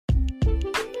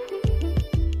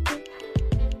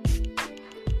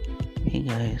Hey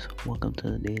guys, welcome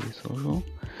to the Daily Social.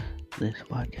 This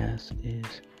podcast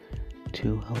is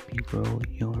to help you grow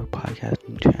your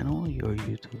podcasting channel, your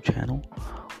YouTube channel,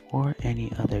 or any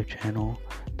other channel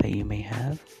that you may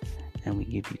have. And we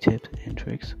give you tips and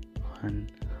tricks on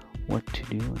what to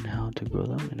do and how to grow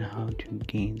them and how to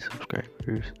gain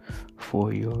subscribers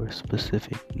for your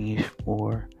specific niche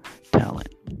or talent.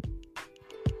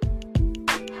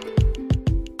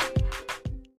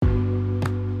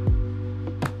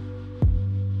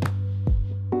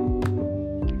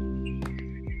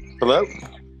 Hello?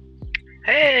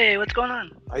 Hey, what's going on?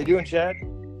 How you doing, Chad?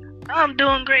 I'm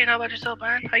doing great. How about yourself,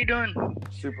 man? How you doing?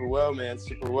 Super well, man.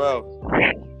 Super well.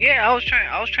 Yeah, I was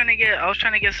trying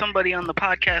to get somebody on the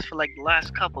podcast for like the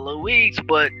last couple of weeks,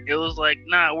 but it was like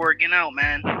not working out,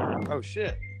 man. Oh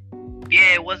shit.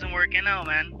 Yeah, it wasn't working out,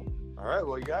 man. All right,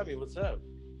 well you got me. What's up?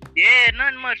 Yeah,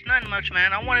 nothing much,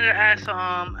 man. I wanted to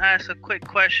ask a quick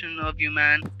question of you,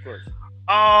 man. Of course.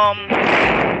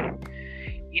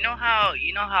 You know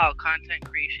how content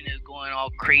creation is going all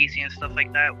crazy and stuff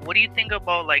like that? What do you think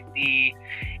about like the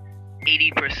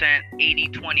 80%,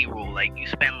 80-20 rule? Like you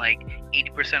spend like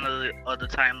 80% of the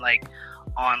time like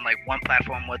on like one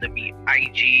platform, whether it be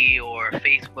IG or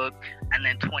Facebook, and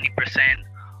then 20%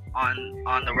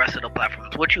 on the rest of the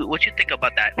platforms. What you think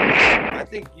about that?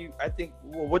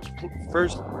 Well, what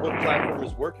platform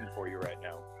is working for you right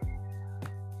now?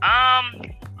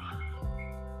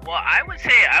 Well, I would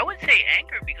say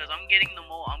Anchor, because I'm getting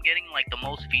like the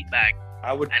most feedback.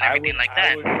 I would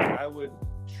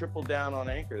triple down on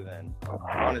Anchor then,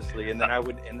 honestly, and then I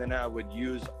would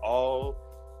use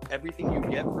everything you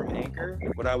get from Anchor.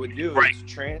 What I would do is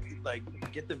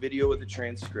get the video with the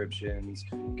transcriptions,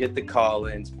 get the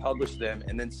call-ins, publish them,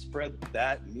 and then spread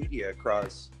that media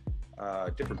across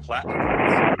different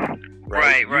platforms.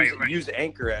 Right. Use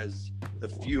Anchor as the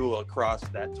fuel across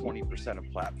that 20% of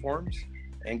platforms.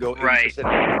 And go 80%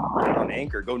 on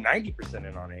Anchor. Go 90%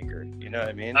 in on Anchor. You know what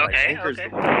I mean? Okay.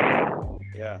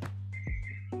 Yeah.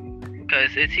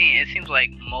 Because it seems like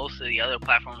most of the other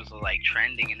platforms are like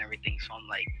trending and everything. So I'm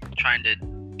like trying to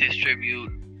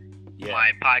distribute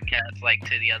my podcast like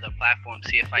to the other platforms,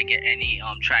 see if I get any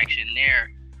traction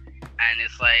there. And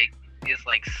it's like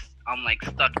I'm like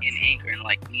stuck in Anchor and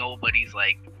like nobody's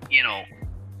like, you know.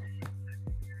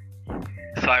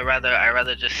 So I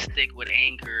rather just stick with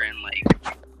Anchor, and like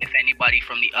if anybody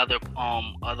from the other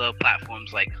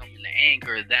platforms like come into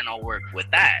Anchor, then I'll work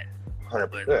with that.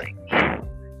 100%.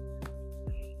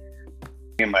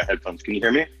 In my headphones, can you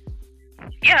hear me?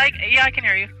 Yeah, I can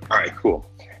hear you. All right, cool.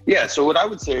 Yeah, so what I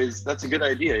would say is that's a good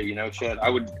idea, you know, Chad. I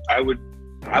was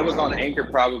on Anchor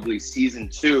probably season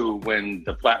 2 when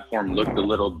the platform looked a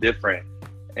little different.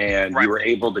 And we were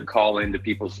able to call into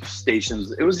people's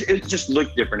stations. It just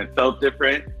looked different. It felt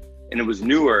different, and it was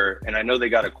newer. And I know they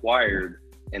got acquired,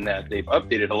 and that they've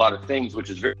updated a lot of things, which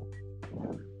is very.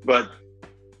 But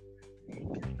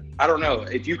I don't know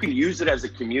if you can use it as a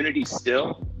community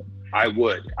still. I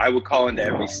would call into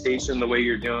every station the way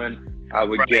you're doing. I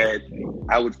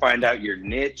would find out your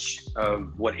niche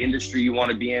of what industry you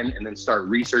want to be in, and then start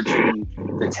researching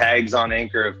the tags on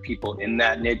Anchor of people in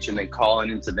that niche, and then calling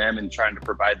into them and trying to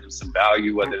provide them some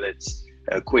value, whether it's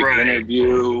a quick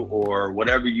interview or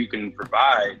whatever you can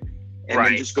provide, and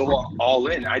then just go all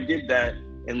in. I did that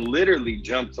and literally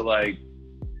jumped to like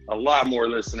a lot more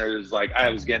listeners. Like I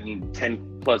was getting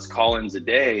 10 plus call-ins a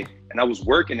day, and I was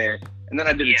working it. And then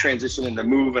I did a transition into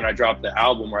Move, and I dropped the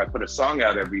album where I put a song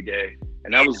out every day.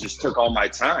 And that just took all my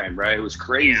time, right? It was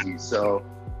crazy. So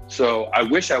I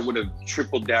wish I would have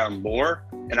tripled down more,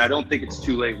 and I don't think it's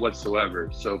too late whatsoever.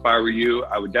 So if I were you,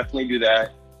 I would definitely do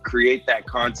that, create that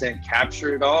content,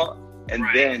 capture it all, and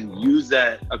then use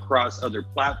that across other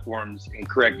platforms and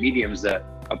correct mediums that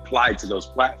apply to those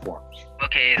platforms.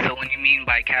 Okay, so when you mean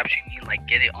by capturing, you mean like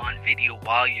get it on video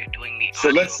while you're doing the audio?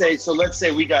 So let's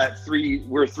say we're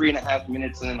 3.5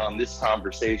 minutes in on this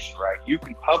conversation, right? You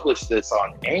can publish this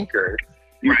on Anchor.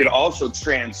 You could also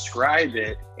transcribe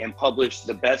it and publish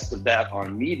the best of that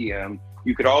on Medium.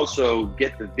 You could also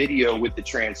get the video with the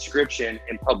transcription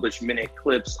and publish minute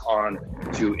clips on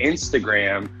to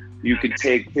Instagram. You could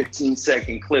take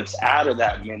 15-second clips out of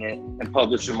that minute and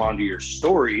publish them onto your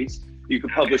stories. You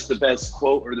could publish the best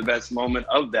quote or the best moment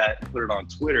of that and put it on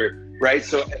Twitter, right?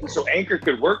 So Anchor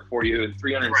could work for you in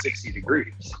 360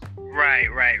 degrees. Right.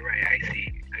 I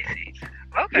see.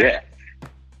 Okay. Yeah.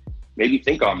 Maybe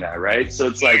think on that, right? So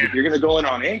it's like, if you're going to go in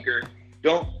on Anchor,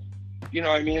 don't, you know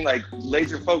what I mean? Like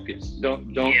laser focus.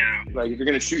 Don't like, if you're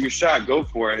going to shoot your shot, go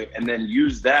for it. And then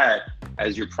use that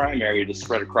as your primary to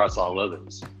spread across all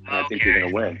others. And I think you're going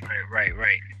to win. Right.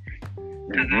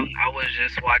 Mm-hmm. I was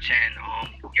just watching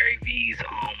Gary V's.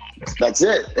 That's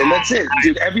it, and that's it,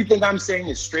 dude. Everything I'm saying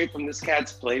is straight from this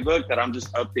cat's playbook that I'm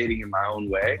just updating in my own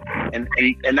way, and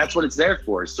that's what it's there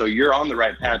for. So you're on the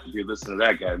right path if you're listening to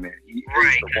that guy, man. He is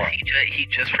the one. He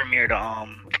just premiered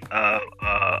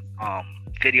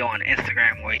video on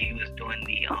Instagram where he was doing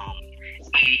the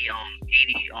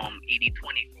 80-20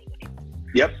 rule.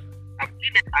 Yep.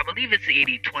 I believe it's the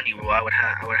 80-20 rule. I would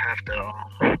have to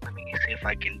let me see if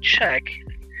I can check.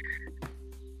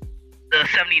 The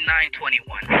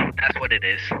 79-21. That's what it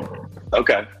is.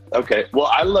 Okay. Well,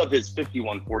 I love his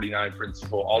 51-49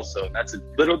 principle also. That's a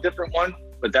little different one,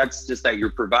 but that's just that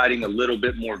you're providing a little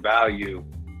bit more value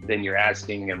than you're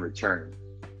asking in return,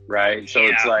 right? So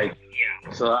it's like,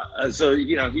 so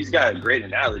you know, he's got great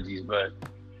analogies, but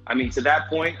I mean, to that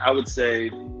point, I would say,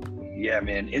 yeah,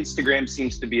 man, Instagram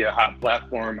seems to be a hot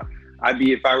platform.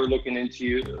 If I were looking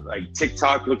into, like,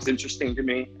 TikTok looks interesting to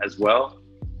me as well.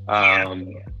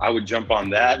 I would jump on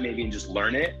that maybe and just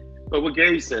learn it. But what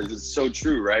Gary says is so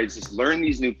true, right? It's just learn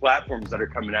these new platforms that are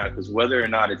coming out, because whether or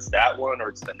not it's that one or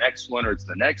it's the next one or it's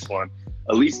the next one,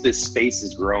 at least this space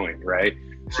is growing, right?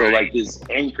 So like this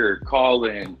Anchor, call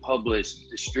in, publish,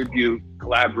 distribute,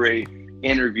 collaborate,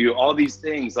 interview, all these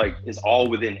things like is all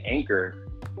within Anchor,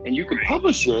 and you can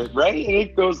publish it, right? And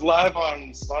it goes live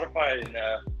on Spotify and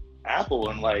Apple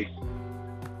in like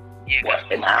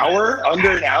an hour,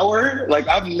 under an hour. Like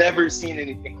I've never seen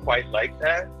anything quite like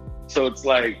that. So it's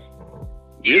like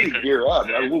really gear up.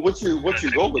 What's your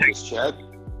goal with this, Chad?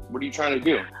 What are you trying to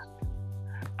do?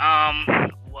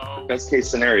 Well, best case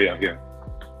scenario here.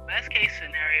 Best case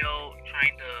scenario,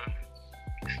 trying to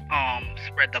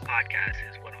spread the podcast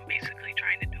is what I'm basically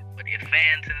trying to do. But if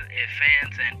fans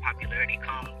and popularity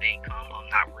come, they come. I'm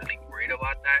not really worried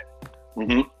about that.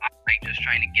 Mm-hmm. I'm like just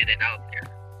trying to get it out there,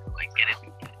 like get it.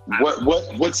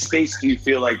 What space do you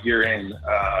feel like you're in?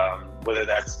 Whether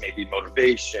that's maybe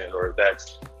motivation, or if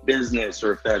that's business,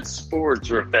 or if that's sports,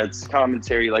 or if that's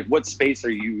commentary. Like, what space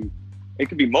are you? It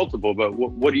could be multiple, but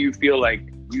what do you feel like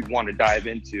you'd want to dive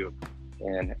into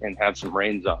and have some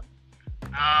reins on?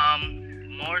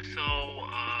 More so,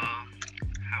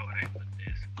 how would I put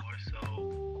this? More so,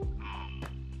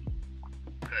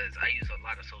 because I use a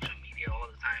lot of social media all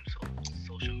the time. So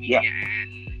social media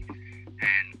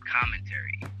and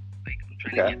commentary. Like I'm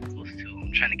trying to get those two.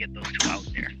 I'm trying to get those two out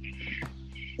there.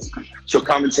 So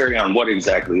commentary on what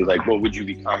exactly? Like, what would you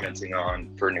be commenting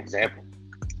on, for an example?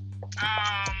 Well,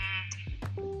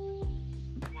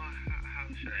 how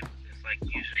should I put this? Like,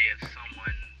 usually if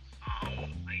someone,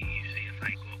 if I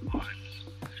go on,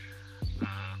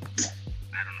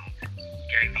 I don't know,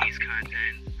 Gary Vee's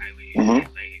content, I would usually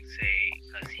like say,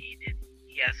 because he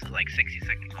has like 60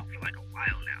 seconds up for like a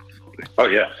while now. So I'd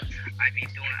be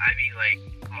doing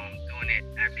it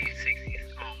every 60.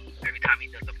 Every time he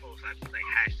does a post, I'd be like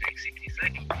hashtag 60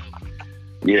 seconds.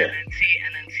 Yeah. And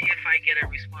then see if I get a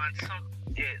response.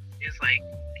 It's like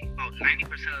about 90%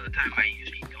 of the time I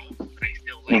usually don't, but I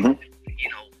still like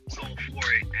go for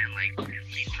it and like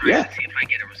try to see if I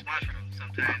get a response from him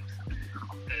sometimes.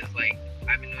 Because like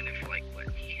I've been doing it for like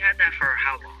he had that for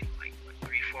how long? Like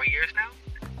 3-4 years now?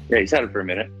 Yeah, he's had it for a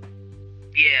minute.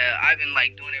 Yeah, I've been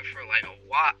like doing it for like a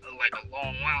while, like a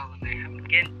long while, and I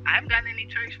haven't gotten any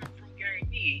traction from Gary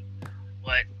Vee.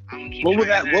 But I'm gonna keep what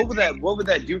would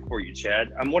that do for you,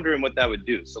 Chad? I'm wondering what that would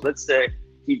do. So let's say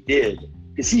he did,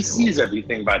 because he sees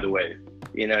everything, by the way.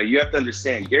 You know, you have to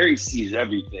understand, Gary sees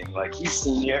everything. Like, he's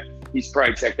seen you. He's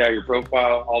probably checked out your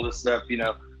profile, all this stuff, you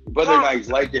know. Whether or not he's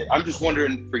liked it, I'm just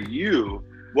wondering for you,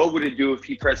 what would it do if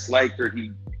he pressed like or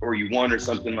you won or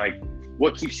something? Like,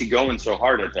 what keeps you going so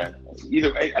hard at that?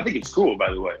 Either I think it's cool,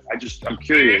 by the way. I'm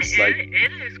curious.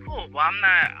 It is cool, but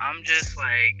I'm just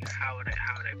like, how would I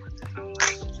put this? I'm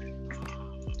like,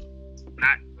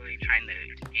 not really trying to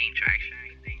gain traction or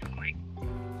anything.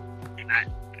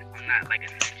 I'm not like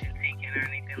attention taking or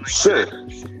anything like that. Sure.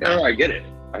 No, I get it.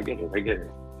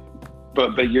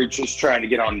 But you're just trying to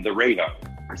get on the radar.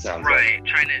 It sounds right. Like.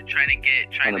 Trying to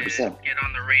get on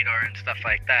the radar and stuff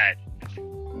like that.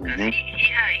 Because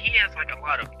he has like a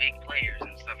lot of big players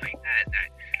and stuff like that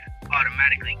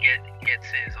automatically gets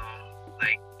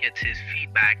his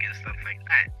feedback and stuff like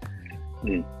that.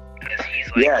 Because he's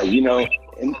like all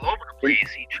over the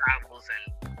place. He travels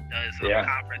and does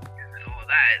conferences and all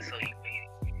that. So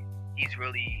he's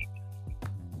really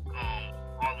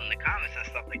all in the comments and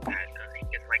stuff like that. Because he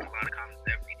gets like a lot of comments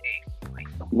every day. Like,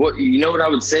 what I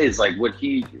would say is like what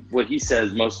he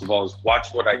says most of all is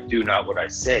watch what I do, not what I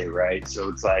say, right? So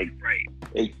it's like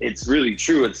it's really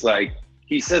true. It's like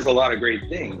he says a lot of great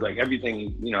things, like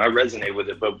everything, you know, I resonate with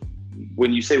it. But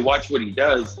when you say watch what he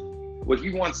does, what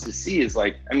he wants to see is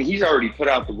like, I mean, he's already put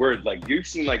out the word, like, you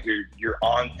seem like you're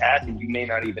on path, and you may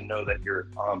not even know that you're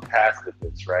on path with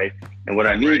this, right? And what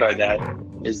I mean by that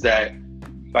is that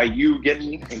by you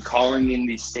getting and calling in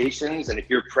these stations, and if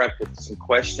you're prepped with some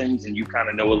questions and you kind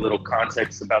of know a little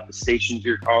context about the stations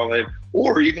you're calling,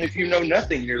 or even if you know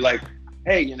nothing, you're like,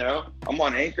 hey, you know, I'm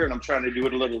on Anchor and I'm trying to do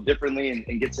it a little differently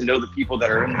and get to know the people that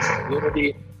are in this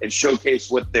community and showcase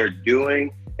what they're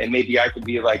doing. And maybe I could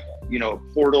be like, you know, a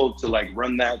portal to like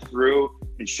run that through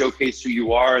and showcase who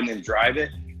you are and then drive it.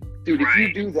 Dude, if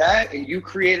you do that and you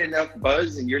create enough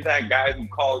buzz and you're that guy who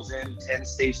calls in 10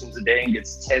 stations a day and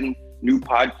gets 10 new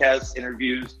podcast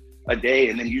interviews a day,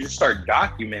 and then you just start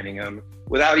documenting them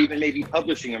without even maybe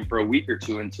publishing them for a week or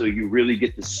two until you really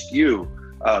get the skew.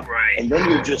 And then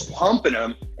you're just pumping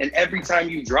them. And every time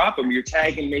you drop them, you're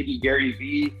tagging maybe Gary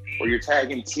Vee or you're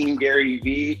tagging Team Gary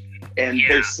Vee. And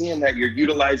they're seeing that you're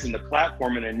utilizing the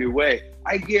platform in a new way.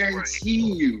 I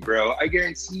guarantee you, bro. I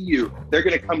guarantee you, they're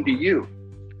going to come to you.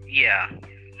 Yeah,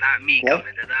 not me coming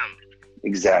to them.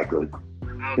 Exactly.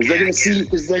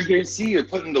 Because they're going to see you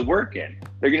putting the work in.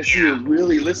 They're going to see you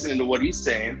really listening to what he's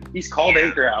saying. He's called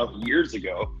Anchor out years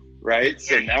ago, right?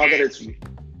 So now that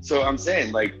so I'm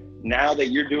saying, like, now that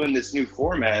you're doing this new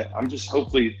format, I'm just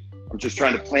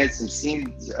trying to plant some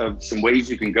seeds of some ways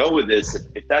you can go with this.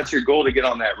 If that's your goal to get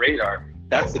on that radar,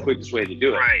 that's the quickest way to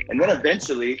do it. Right. And then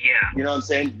eventually, you know what I'm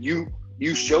saying? You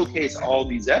showcase all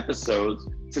these episodes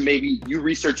to maybe you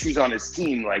research who's on his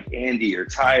team, like Andy or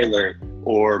Tyler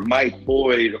or Mike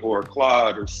Boyd or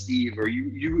Claude or Steve, or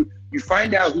you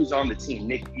find out who's on the team,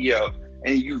 Nick Dio,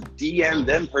 and you DM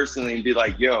them personally and be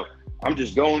like, yo, I'm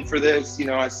just going for this. You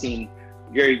know, I've seen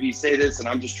Gary Vee say this and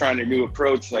I'm just trying a new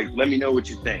approach. Like, let me know what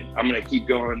you think. I'm going to keep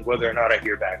going whether or not I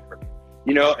hear back from you.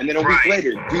 You know, and then a week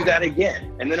later, do that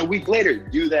again. And then a week later,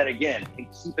 do that again and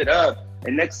keep it up.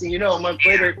 And next thing you know, a month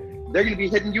later, they're going to be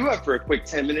hitting you up for a quick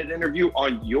 10-minute interview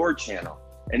on your channel.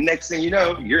 And next thing you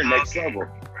know, you're next level.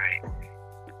 Right.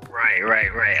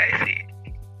 I see.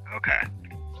 Okay.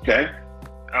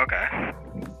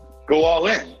 Go all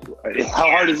in. How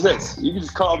hard is this? You can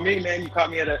just call me, man. You caught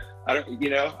me at I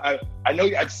know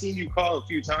I've seen you call a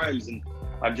few times, and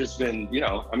I've just been, you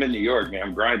know, I'm in New York, man.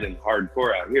 I'm grinding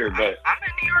hardcore out here, but I'm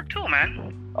in New York too,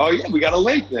 man. Oh yeah, we got a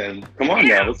link then. Come on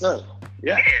now, what's up?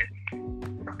 Yeah.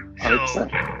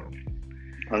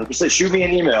 100%. Shoot me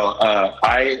an email.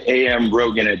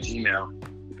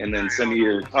 IamRogan@gmail, and then send me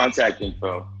your contact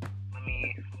info. Let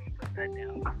me put that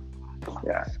down.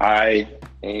 Yeah, I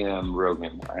am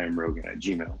Rogan.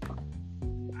 IamRogan@gmail.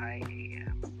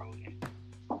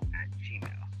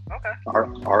 Okay.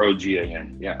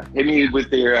 ROGAN. Yeah. Hit me with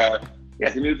your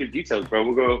details,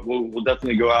 bro. We'll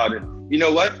definitely go out, and you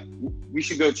know what? We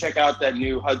should go check out that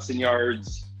new Hudson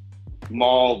Yards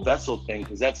Mall vessel thing,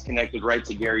 because that's connected right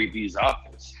to Gary Vee's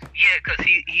office. Yeah, because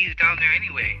he's down there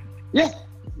anyway. Yeah,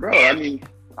 bro. I mean,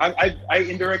 I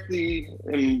indirectly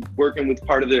am working with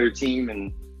part of their team,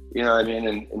 and you know what I mean,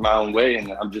 in my own way,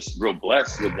 and I'm just real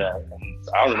blessed with that. And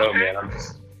I don't know, man.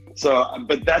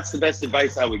 But that's the best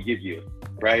advice I would give you.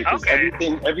 Right? Because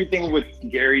everything with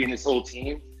Gary and his whole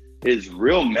team is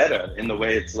real meta in the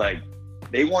way it's like,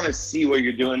 they want to see what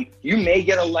you're doing. You may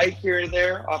get a like here or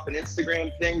there off an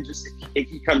Instagram thing, just if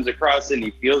he comes across it and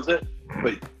he feels it.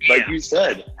 But like you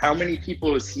said, how many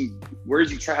people where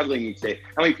is he traveling each day?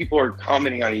 How many people are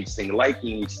commenting on each thing,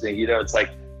 liking each thing? You know, it's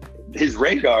like his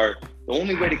radar, the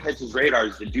only way to catch his radar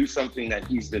is to do something that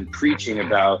he's been preaching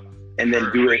about and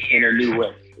then do it in a new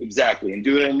way. Exactly, and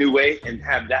do it in a new way and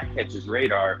have that catch his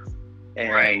radar.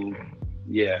 And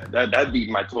that'd be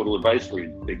my total advice for you,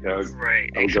 Big Dog. Right.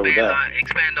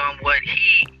 Expand on what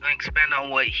he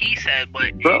said, but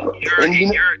in your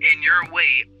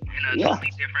way, in a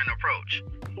totally different approach.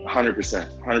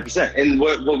 100%. And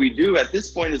what we do at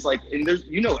this point is like, and there's,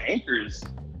 you know, anchors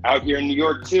out here in New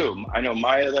York too. I know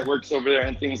Maya that works over there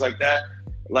and things like that.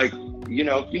 Like, you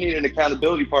know, if you need an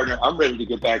accountability partner, I'm ready to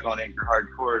get back on Anchor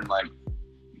hardcore and like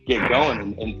get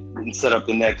going and set up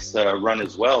the next run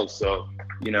as well. So,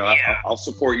 you know, I'll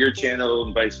support your channel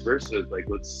and vice versa. Like,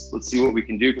 let's see what we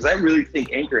can do, because I really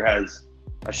think Anchor has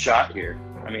a shot here.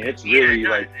 I mean, it's really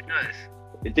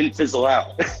it didn't fizzle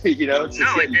out. You know, it's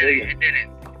just it didn't.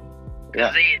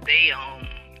 Because they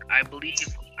I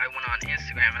believe I went on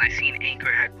Instagram and I seen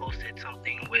Anchor had posted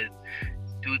something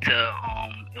due to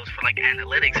it was for like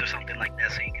analytics or something like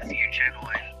that, so you can see your channel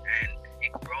and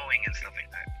it growing and stuff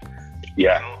like that.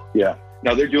 Yeah.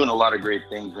 No, they're doing a lot of great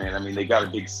things, man. I mean, they got a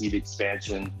big seed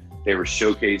expansion. They were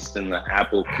showcased in the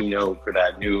Apple keynote for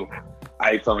that new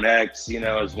iPhone X, you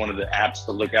know, as one of the apps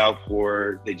to look out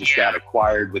for. They just got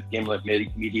acquired with Gimlet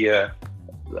Media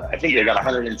I think they got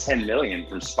 110 million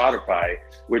from Spotify,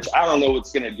 which I don't know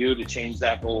what's going to do to change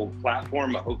that whole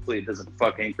platform. Hopefully it doesn't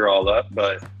fuck Anchor all up.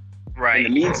 But in the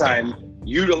meantime,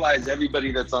 utilize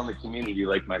everybody that's on the community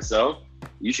like myself.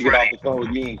 You should get off the phone with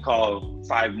me and call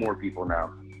 5 more people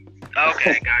now.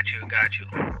 Okay, got you.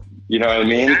 You know what I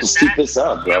mean? Just keep this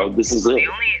up, bro. This is it. The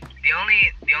only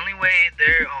way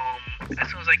they're as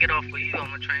soon as I get off with you, I'm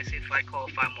gonna try and see if I call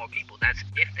 5 more people. That's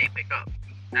if they pick up.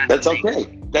 That's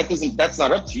okay. That's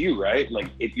not up to you, right? Like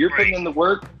if you're putting in the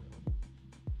work,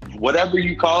 whatever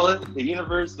you call it, the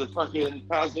universe, the fucking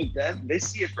cosmic, that they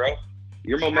see it, bro.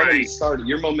 Your momentum is started.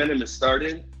 Your momentum is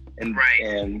started,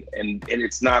 and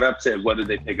it's not up to whether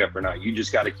they pick up or not. You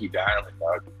just got to keep dialing,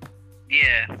 dog.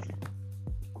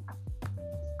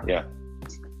 Yeah.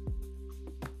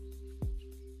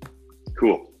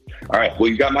 Cool. All right. Well,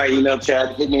 you got my email,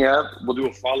 Chad. Hit me up. We'll do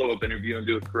a follow-up interview and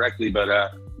do it correctly. But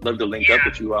love to link up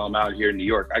with you while I'm out here in New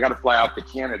York. I got to fly out to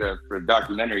Canada for a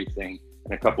documentary thing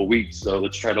in a couple weeks. So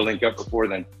let's try to link up before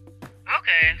then.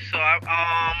 Okay. So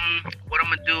what I'm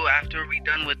gonna do after we're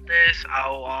done with this,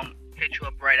 I'll hit you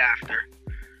up right after.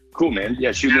 Cool, man.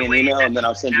 Yeah, shoot me an email and then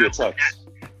I'll send you a text.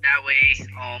 That way,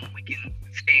 we can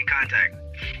stay in contact.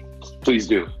 Please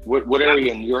do. What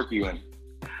area in New York are you in?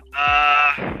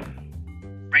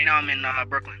 Right now I'm in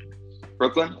Brooklyn.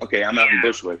 Brooklyn? Okay, I'm out in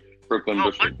Bushwick.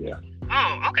 Bushwick, yeah.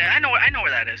 Oh, okay. I know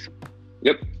where that is.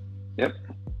 Yep. All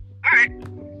right.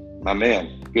 My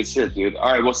man. Good shit, dude.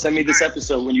 All right, well, send me this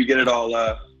episode when you get it all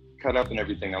cut up and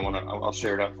everything. I'll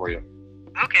share it up for you.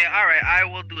 Okay, all right. I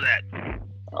will do that.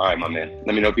 All right, my man.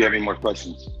 Let me know if you have any more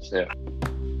questions. Yeah.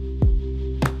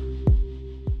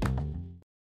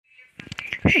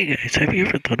 Hey guys, have you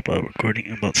ever thought about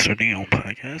starting your own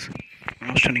podcast?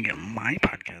 When I was trying to get my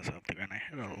podcast out there, and I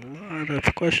had a lot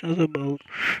of questions about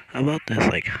this,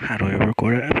 like how do I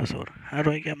record an episode? How do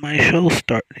I get my show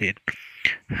started?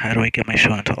 How do I get my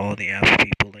show into all the apps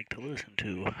people like to listen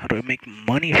to? How do I make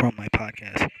money from my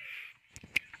podcast?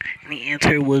 And the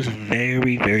answer was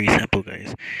very, very simple,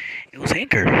 guys. It was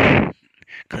Anchor.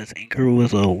 Because Anchor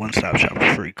was a one-stop shop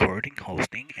for recording,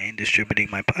 hosting, and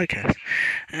distributing my podcast.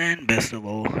 And best of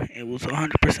all, it was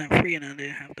 100% free and I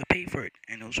didn't have to pay for it.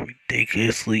 And it was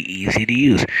ridiculously easy to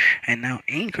use. And now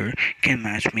Anchor can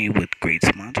match me with great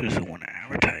sponsors who want to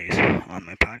advertise on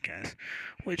my podcast,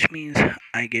 which means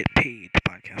I get paid to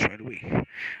podcast right away.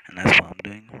 And that's what I'm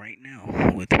doing right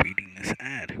now with reading this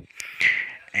ad.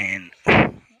 And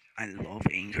I love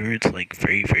Anchor. It's like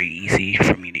very, very easy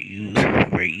for me to use,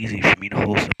 very easy for me to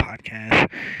host a podcast,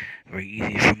 very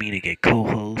easy for me to get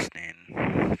co-hosts and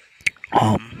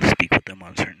speak with them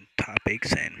on certain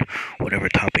topics and whatever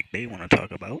topic they want to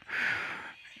talk about.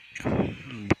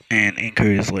 And Anchor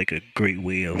is like a great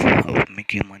way of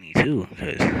making money too,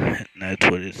 because that's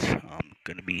what it's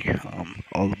going to be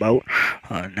all about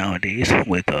nowadays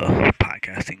with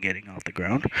podcasting getting off the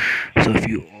ground. So if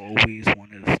you always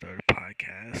wanted to start a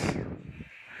podcast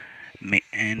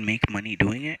and make money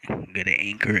doing it, go to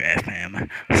Anchor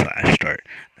FM/start.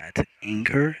 That's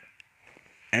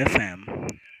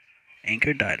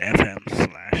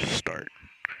Anchor.fm/start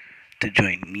to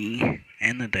join me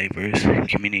and the diverse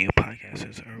community of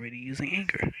podcasters already using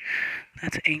Anchor.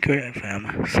 That's Anchor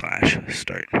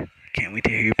FM/start. Can't wait to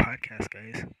hear your podcast,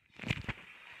 guys.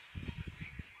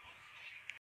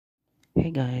 Hey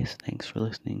guys, thanks for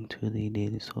listening to the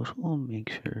Daily Social.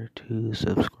 Make sure to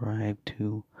subscribe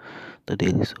to the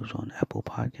Daily Social on Apple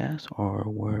Podcasts or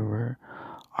wherever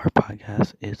our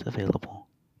podcast is available.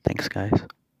 Thanks, guys.